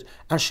blurred that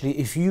actually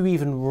if you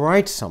even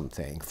write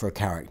something for a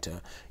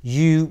character,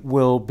 you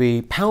will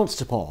be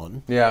pounced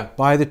upon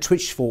by the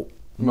Twitchfork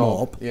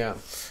mob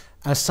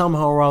as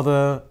somehow or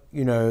other,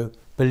 you know,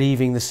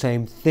 believing the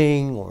same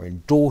thing or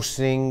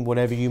endorsing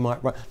whatever you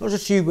might write? Not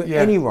just you, but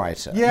any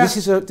writer. This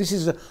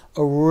is a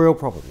real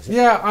problem, isn't it?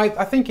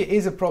 I think it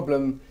is a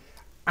problem.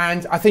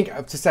 And I think,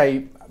 to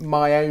say,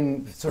 my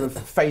own sort of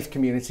faith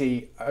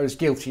community is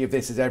guilty of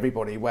this as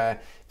everybody, where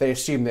they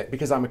assume that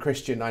because I'm a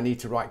Christian, I need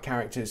to write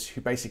characters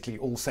who basically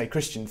all say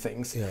Christian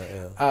things.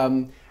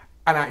 And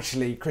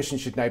actually,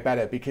 Christians should know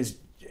better, because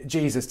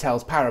Jesus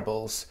tells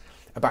parables,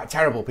 about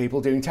terrible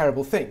people doing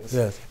terrible things.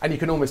 Yes. And you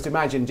can almost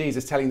imagine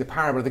Jesus telling the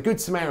parable of the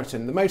Good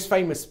Samaritan, the most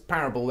famous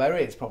parable there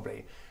is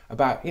probably,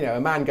 about, you know,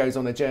 a man goes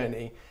on a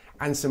journey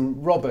and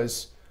some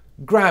robbers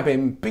grab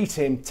him, beat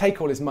him,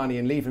 take all his money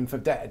and leave him for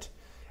dead.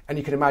 And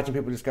you can imagine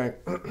people just going,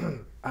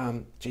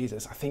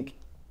 Jesus, I think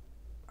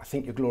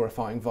you're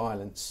glorifying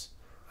violence.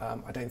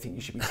 I don't think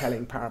you should be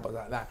telling parables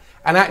like that.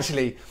 And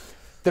actually,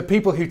 the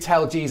people who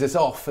tell Jesus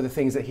off for the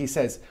things that he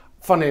says,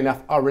 funnily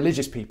enough, are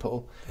religious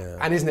people. Yeah.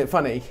 And isn't it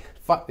funny?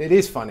 It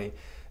is funny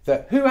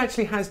that who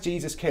actually has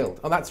Jesus killed?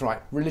 Oh, that's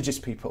right, religious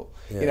people.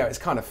 Yeah. You know, it's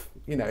kind of,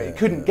 you know, it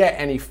couldn't get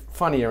any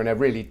funnier in a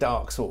really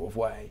dark sort of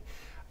way.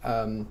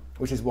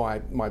 Which is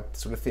why my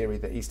sort of theory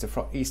that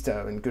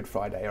Easter and Good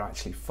Friday are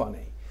actually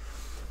funny.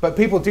 But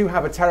people do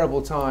have a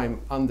terrible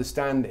time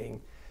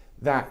understanding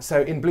that.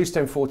 So in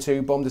Bluestone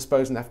 4-2, bomb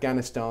disposal in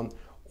Afghanistan,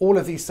 all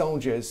of these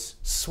soldiers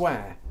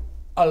swear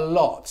a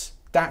lot.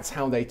 That's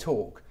how they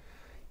talk.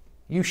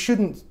 You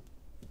shouldn't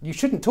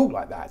talk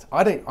like that.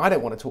 I don't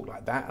want to talk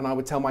like that, and I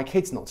would tell my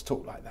kids not to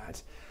talk like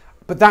that.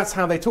 But that's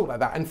how they talk like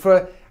that.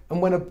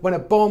 And when a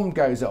bomb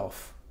goes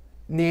off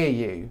near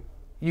you,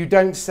 you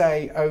don't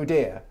say, "Oh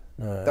dear."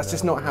 That's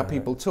just not how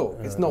people talk.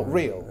 It's not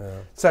real.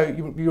 So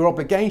your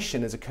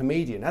obligation as a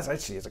comedian, as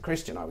a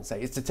Christian, I would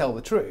say, is to tell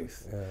the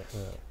truth.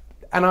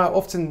 And I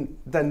often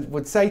then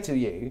would say to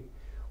you,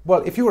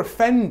 well, if you're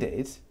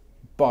offended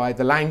by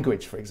the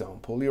language, for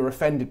example, you're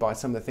offended by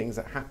some of the things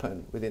that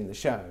happen within the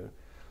show,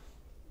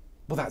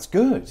 well, that's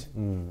good.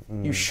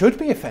 You should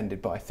be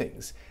offended by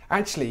things.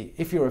 Actually,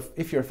 if you're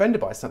offended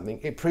by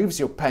something, it proves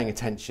you're paying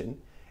attention.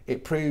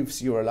 It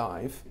proves you're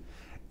alive.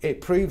 It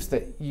proves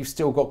that you've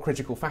still got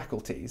critical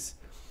faculties.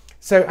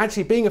 So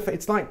actually,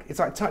 it's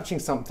like touching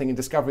something and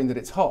discovering that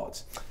it's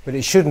hot. But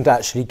it shouldn't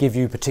actually give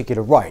you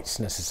particular rights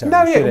necessarily.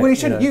 No, yeah, well, it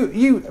shouldn't.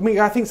 I mean,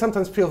 I think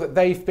sometimes feel that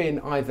they've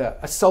been either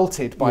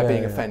assaulted by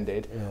being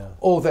offended,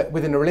 or that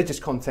within a religious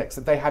context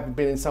that they have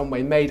been in some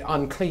way made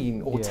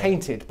unclean or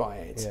tainted by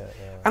it.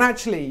 And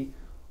actually,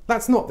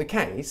 that's not the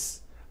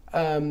case.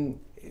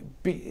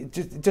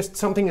 Just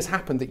something has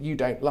happened that you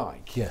don't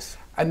like. Yes.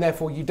 And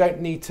therefore, you don't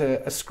need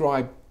to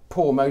ascribe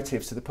poor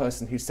motives to the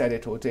person who said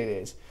it or did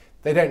it.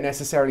 They don't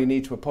necessarily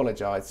need to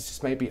apologise. It's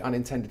just maybe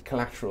unintended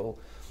collateral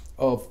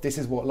of this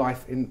is what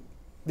life in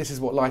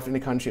a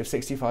country of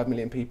 65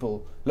 million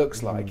people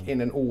looks like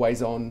in an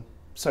always-on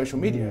social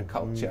media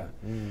culture.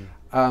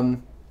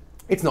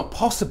 It's not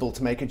possible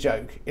to make a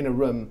joke in a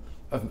room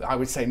of, I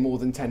would say, more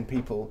than 10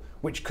 people,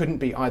 which couldn't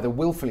be either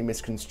willfully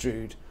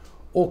misconstrued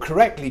or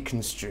correctly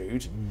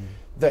construed.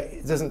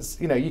 That doesn't,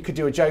 you know, you could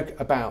do a joke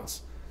about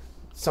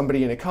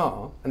somebody in a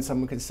car and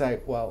someone could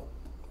say, well,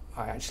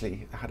 I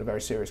actually had a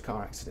very serious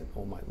car accident,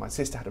 or my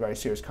sister had a very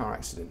serious car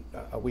accident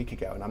a week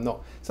ago, and I'm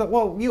not. So,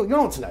 well, you're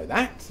not to know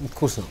that. Of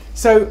course not.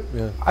 So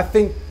I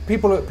think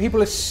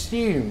people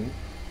assume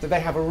that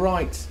they have a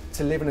right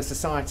to live in a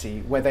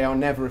society where they are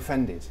never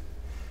offended,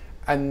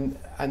 and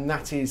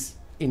that is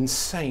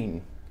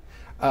insane.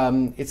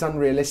 It's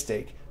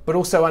unrealistic, but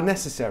also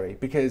unnecessary,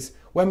 because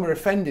when we're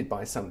offended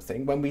by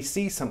something, when we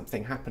see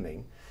something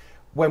happening,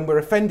 when we're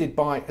offended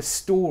by a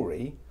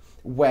story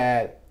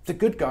where the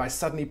good guy is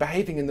suddenly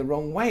behaving in the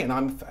wrong way, and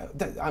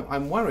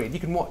I'm worried. You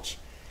can watch,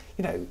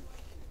 you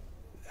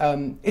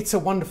know, It's a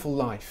Wonderful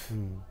Life.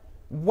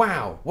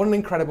 Wow, what an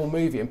incredible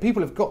movie. And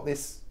people have got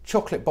this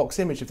chocolate box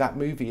image of that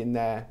movie in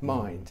their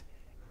mind.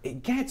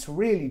 It gets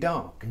really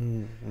dark.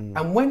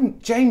 And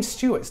when James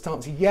Stewart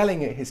starts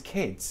yelling at his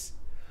kids,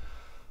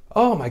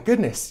 oh my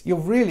goodness, you're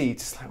really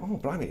just like, oh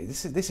blimey,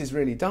 this is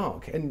really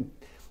dark.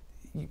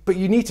 But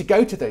you need to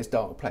go to those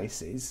dark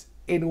places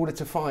in order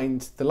to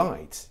find the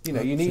light. You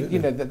know, you need, you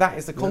know, that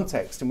is the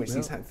context in which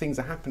these things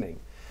are happening.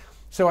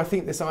 So I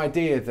think this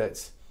idea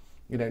that,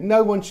 you know,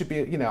 no one should be,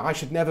 you know, I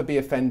should never be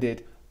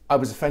offended. I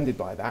was offended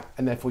by that,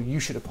 and therefore you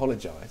should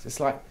apologise. It's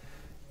like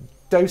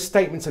those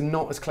statements are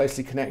not as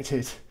closely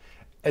connected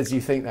as you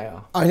think they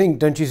are. I think,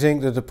 don't you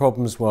think that the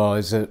problem as well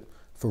is that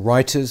for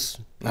writers,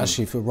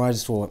 actually for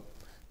writers, for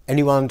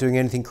anyone doing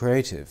anything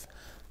creative,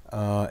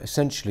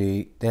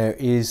 essentially there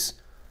is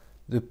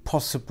the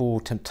possible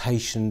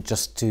temptation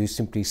just to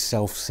simply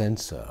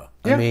self-censor.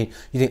 I mean,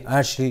 you think,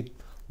 actually,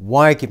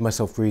 why give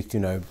myself grief, you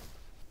know,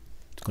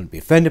 going to be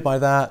offended by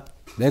that,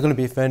 they're going to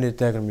be offended,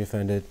 they're going to be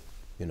offended,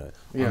 you know,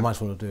 I might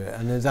as well do it.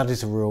 And that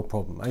is a real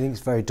problem. I think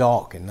it's very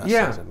dark in that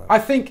sense. Yeah, I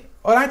think,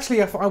 well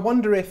actually, I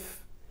wonder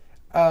if,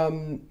 I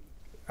mean,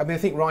 I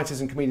think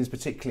writers and comedians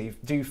particularly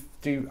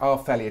are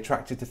fairly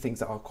attracted to things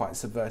that are quite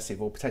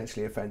subversive or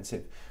potentially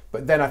offensive.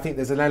 But then I think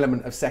there's an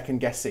element of second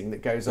guessing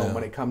that goes on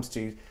when it comes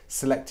to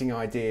selecting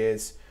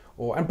ideas.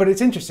 But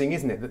it's interesting,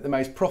 isn't it, that the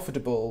most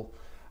profitable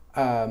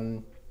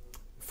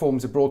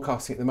forms of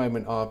broadcasting at the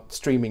moment are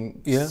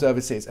streaming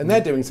services, and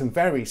they're doing some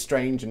very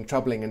strange and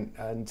troubling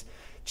and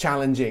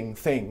challenging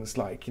things,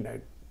 like you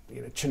know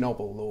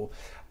Chernobyl or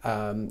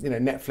you know,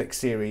 Netflix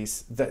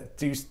series that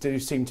do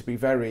seem to be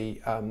very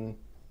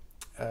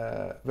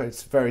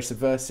very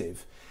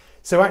subversive.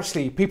 So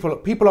actually,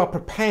 people are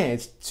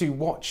prepared to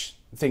watch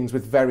things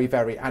with very,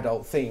 very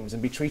adult themes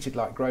and be treated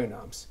like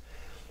grown-ups.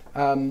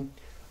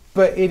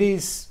 But it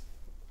is,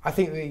 I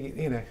think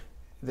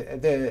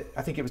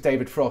I think it was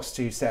David Frost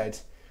who said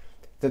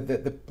that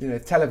the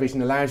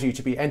television allows you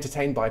to be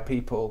entertained by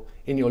people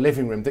in your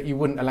living room that you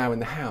wouldn't allow in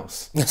the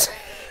house.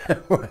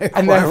 Right,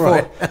 and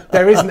therefore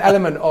there is an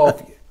element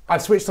of,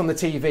 I've switched on the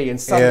TV and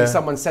suddenly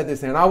someone said this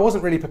thing and I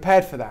wasn't really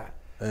prepared for that.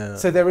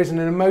 So there is an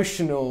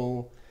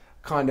emotional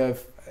kind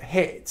of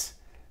hit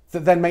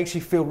that then makes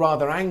you feel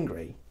rather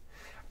angry.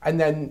 And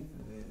then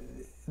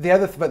the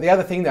other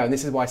thing though, and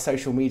this is why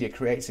social media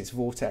creates its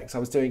vortex, I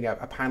was doing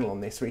a panel on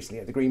this recently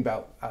at the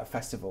Greenbelt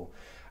Festival,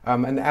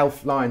 and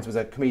Elf Lyons was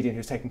a comedian who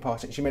was taking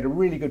part in it. She made a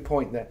really good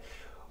point that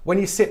when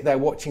you sit there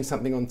watching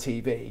something on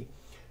TV,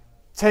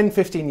 10,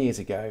 15 years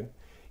ago,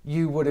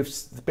 you would have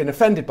been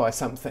offended by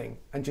something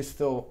and just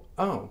thought,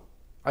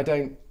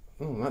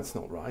 that's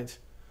not right.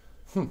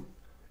 And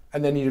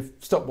then you'd have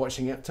stopped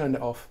watching it, turned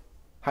it off,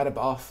 had a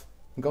bath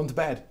and gone to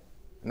bed.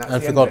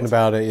 And forgotten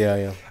about it,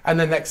 yeah. And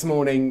the next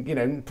morning,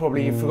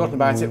 probably you've forgotten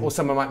about it, or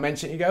someone might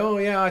mention it, you go, oh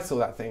yeah, I saw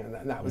that thing,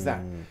 and that was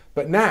that.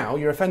 But now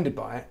you're offended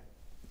by it.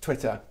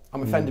 Twitter,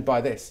 I'm offended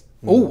by this.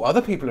 Oh,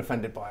 other people are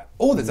offended by it.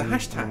 Oh, there's a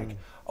hashtag.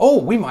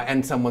 Oh, we might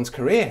end someone's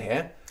career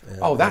here.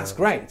 That's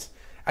great.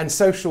 And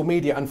social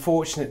media,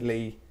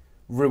 unfortunately,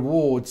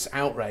 rewards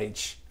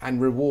outrage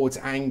and rewards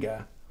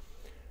anger,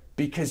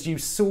 because you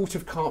sort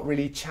of can't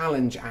really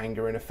challenge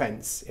anger and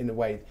offence in a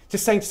way.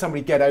 Just saying to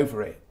somebody, get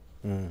over it,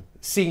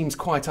 seems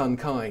quite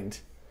unkind.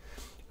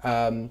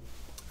 And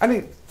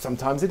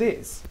sometimes it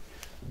is.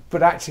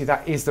 But actually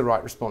that is the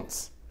right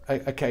response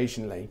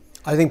occasionally.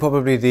 I think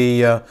probably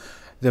the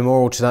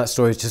moral to that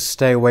story is just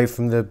stay away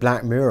from the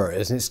black mirror,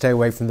 isn't it? Stay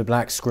away from the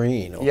black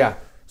screen.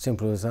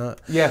 Simple as that.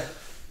 Yeah.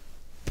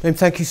 And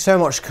thank you so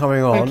much for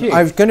coming on. Thank you.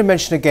 I was going to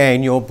mention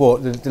again your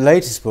book, the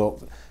latest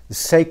book, The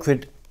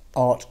Sacred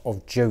Art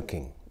of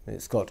Joking.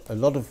 It's got a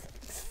lot of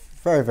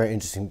very, very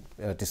interesting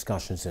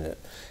discussions in it.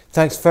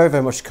 Thanks very,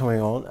 very much for coming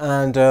on,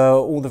 and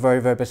all the very,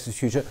 very best for the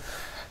future.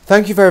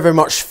 Thank you very, very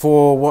much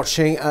for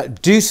watching.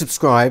 Do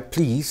subscribe,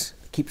 please.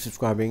 Keep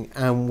subscribing,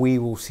 and we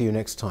will see you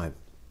next time.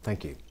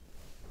 Thank you.